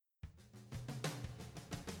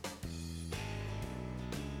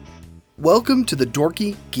Welcome to the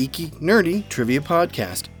Dorky, Geeky, Nerdy Trivia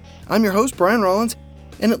Podcast. I'm your host, Brian Rollins,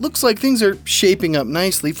 and it looks like things are shaping up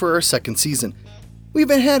nicely for our second season. We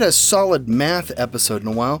haven't had a solid math episode in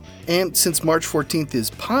a while, and since March 14th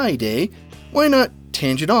is Pi Day, why not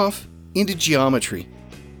tangent off into geometry?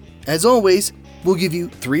 As always, we'll give you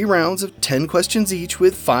 3 rounds of 10 questions each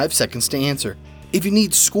with 5 seconds to answer. If you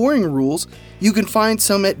need scoring rules, you can find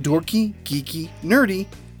some at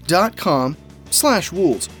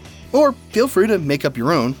dorkygeekynerdy.com/rules. Or feel free to make up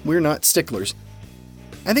your own, we're not sticklers.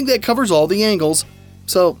 I think that covers all the angles,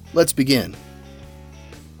 so let's begin.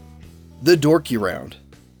 The Dorky Round.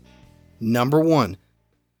 Number 1.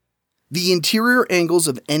 The interior angles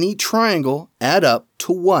of any triangle add up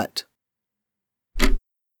to what?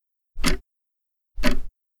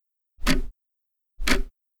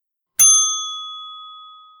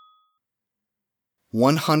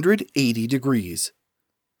 (180 degrees).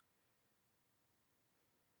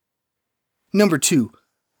 Number 2.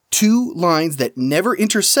 Two lines that never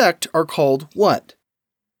intersect are called what?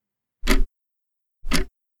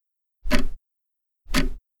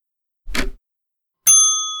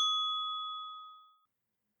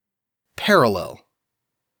 Parallel.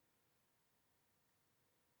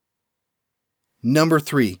 Number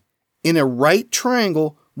 3. In a right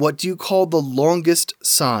triangle, what do you call the longest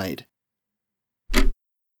side?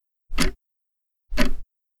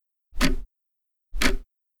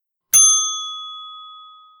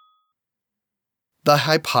 The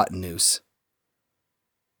hypotenuse.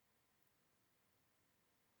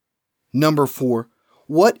 Number 4.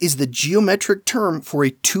 What is the geometric term for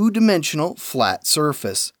a two-dimensional flat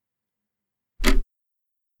surface?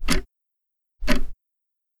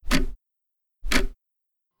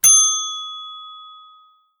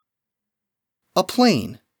 A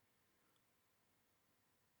plane.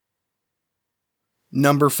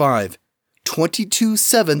 Number 5.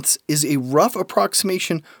 22/7 is a rough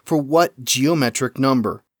approximation for what geometric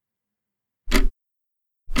number?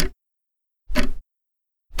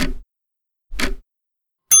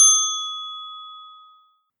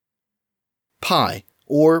 Pi,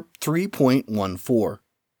 or 3.14.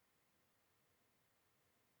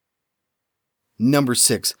 Number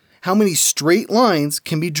 6. How many straight lines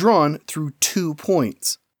can be drawn through 2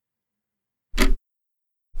 points?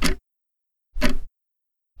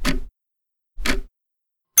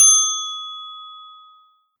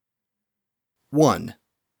 One.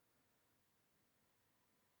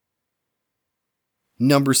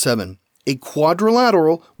 Number 7. A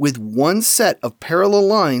quadrilateral with one set of parallel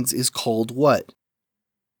lines is called what?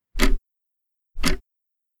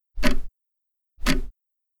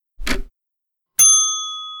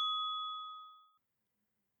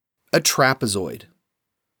 A trapezoid.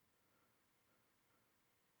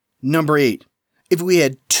 Number 8. If we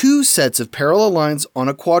had 2 sets of parallel lines on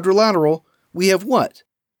a quadrilateral, we have what?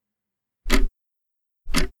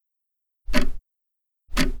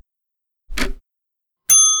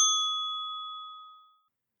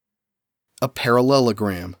 A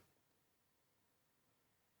parallelogram.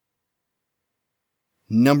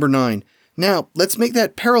 Number 9. Now, let's make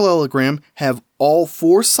that parallelogram have all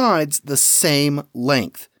 4 sides the same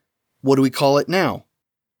length. What do we call it now?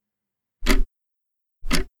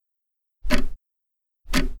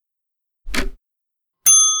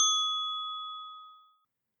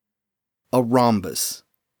 A rhombus.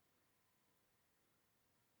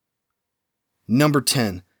 Number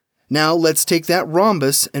 10. Now let's take that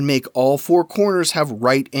rhombus and make all 4 corners have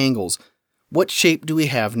right angles. What shape do we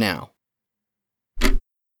have now?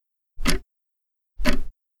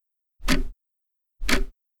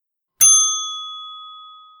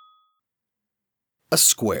 A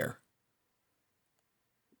square.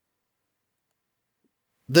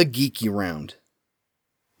 The Geeky Round.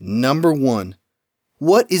 Number 1.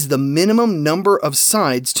 What is the minimum number of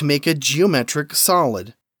sides to make a geometric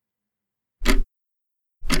solid?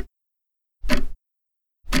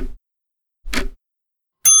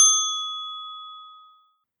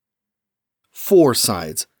 Four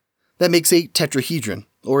sides. That makes a tetrahedron,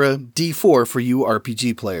 or a D4 for you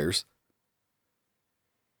RPG players.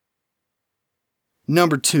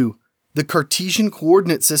 Number 2. The Cartesian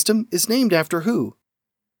coordinate system is named after who?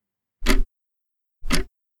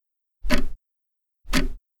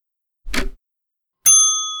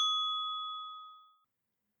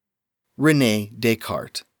 René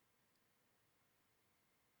Descartes.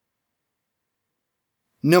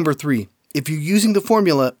 Number 3. If you're using the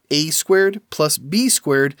formula a squared plus b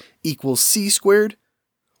squared equals c squared,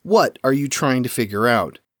 what are you trying to figure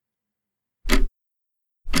out?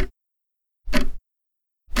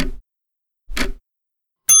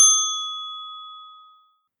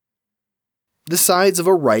 the sides of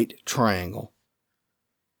a right triangle.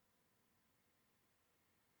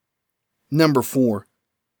 Number 4.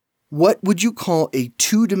 What would you call a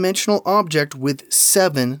two-dimensional object with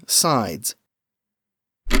 7 sides?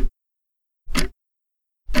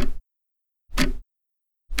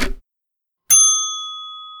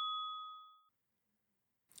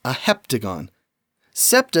 A heptagon.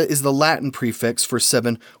 Septa is the Latin prefix for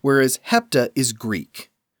 7, whereas hepta is Greek.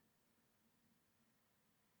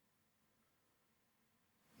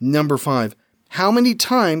 Number 5. How many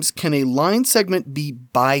times can a line segment be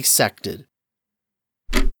bisected?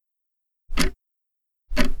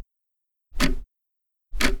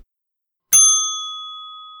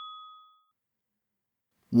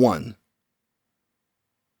 One.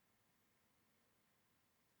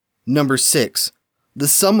 Number 6. The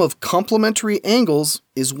sum of complementary angles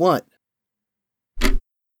is what?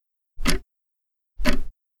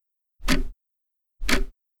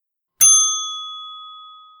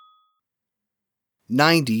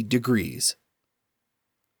 (90°).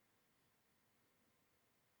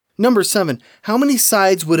 Number 7. How many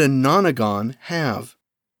sides would a nonagon have?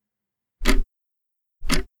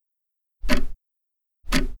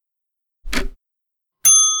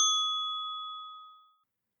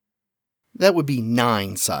 That would be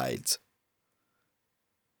 9 sides.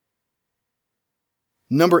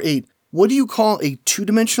 Number 8. What do you call a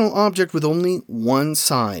two-dimensional object with only one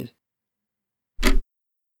side?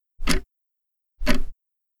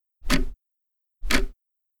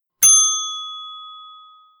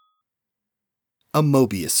 A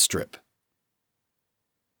Mobius strip.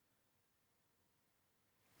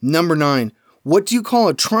 Number 9. What do you call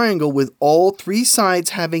a triangle with all 3 sides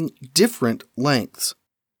having different lengths?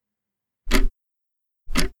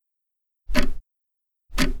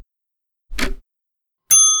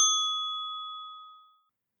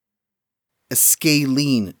 A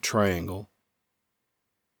scalene triangle.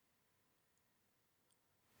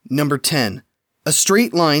 Number 10. A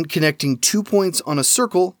straight line connecting 2 points on a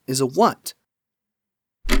circle is a what?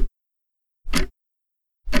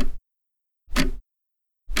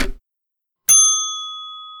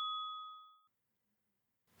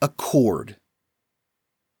 A chord.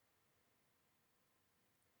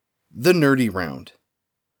 The nerdy round.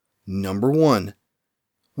 Number 1.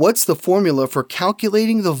 What's the formula for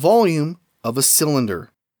calculating the volume of a cylinder?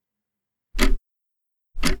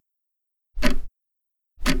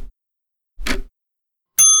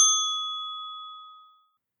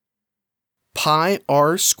 Pi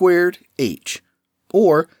r squared h,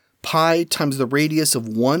 or pi times the radius of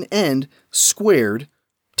one end squared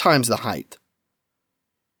times the height.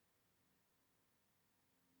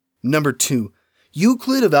 Number 2.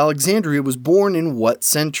 Euclid of Alexandria was born in what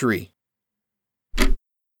century?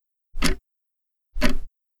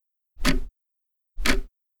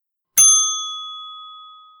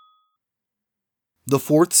 The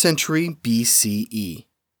 4th century BCE.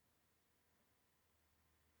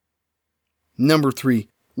 Number 3.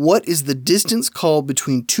 What is the distance called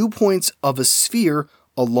between 2 points of a sphere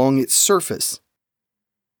along its surface?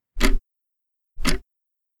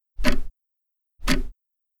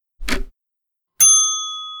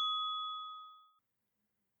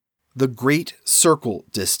 The great circle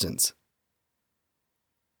distance.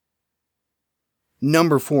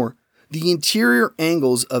 Number 4. The interior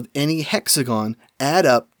angles of any hexagon add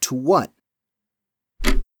up to what?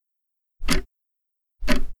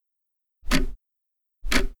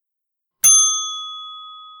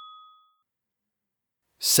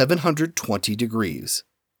 (720°).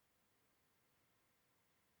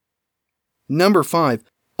 Number 5.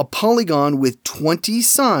 A polygon with 20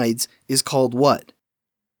 sides is called what?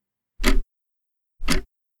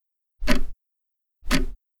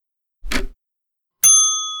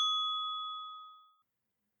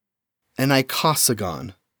 An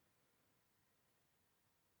icosagon.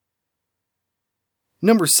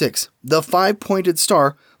 Number 6. The 5-pointed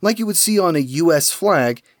star, like you would see on a U.S.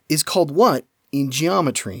 flag, is called what in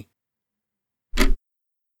geometry?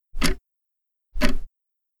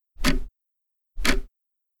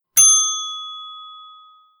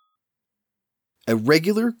 A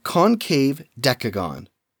regular concave decagon.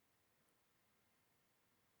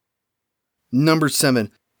 Number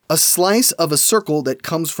 7. A slice of a circle that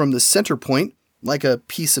comes from the center point, like a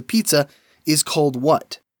piece of pizza, is called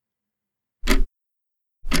what?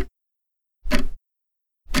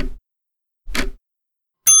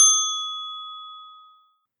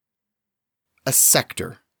 A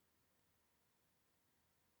sector.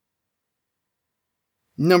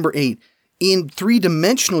 Number 8. In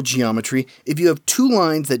three-dimensional geometry, if you have 2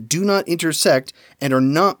 lines that do not intersect and are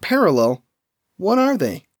not parallel, what are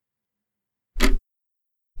they?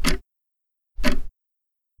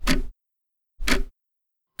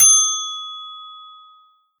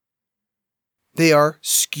 They are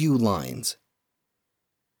skew lines.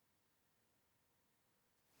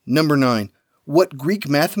 Number 9. What Greek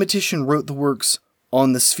mathematician wrote the works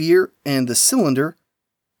On the Sphere and the Cylinder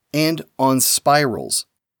and On Spirals?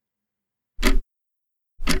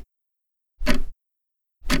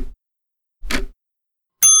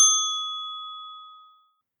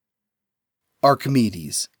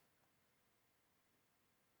 Archimedes.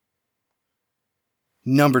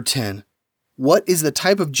 Number 10. What is the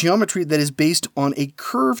type of geometry that is based on a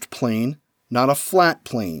curved plane, not a flat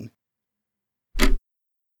plane?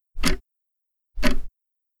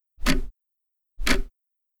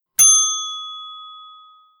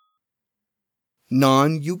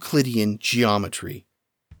 Non-Euclidean geometry.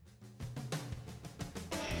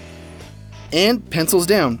 And pencils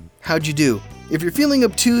down. How'd you do? If you're feeling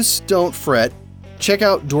obtuse, don't fret. Check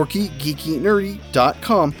out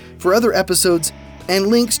dorkygeekynerdy.com for other episodes and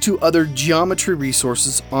links to other geometry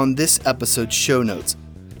resources on this episode's show notes.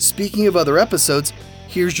 Speaking of other episodes,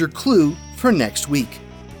 here's your clue for next week.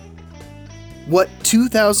 What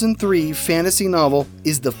 2003 fantasy novel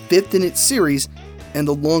is the 5th in its series and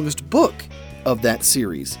the longest book of that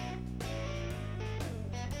series?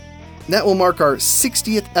 That will mark our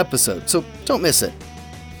 60th episode, so don't miss it.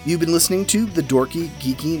 You've been listening to the Dorky,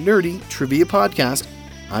 Geeky, Nerdy Trivia Podcast.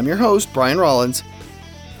 I'm your host, Brian Rollins.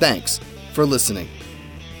 Thanks for listening.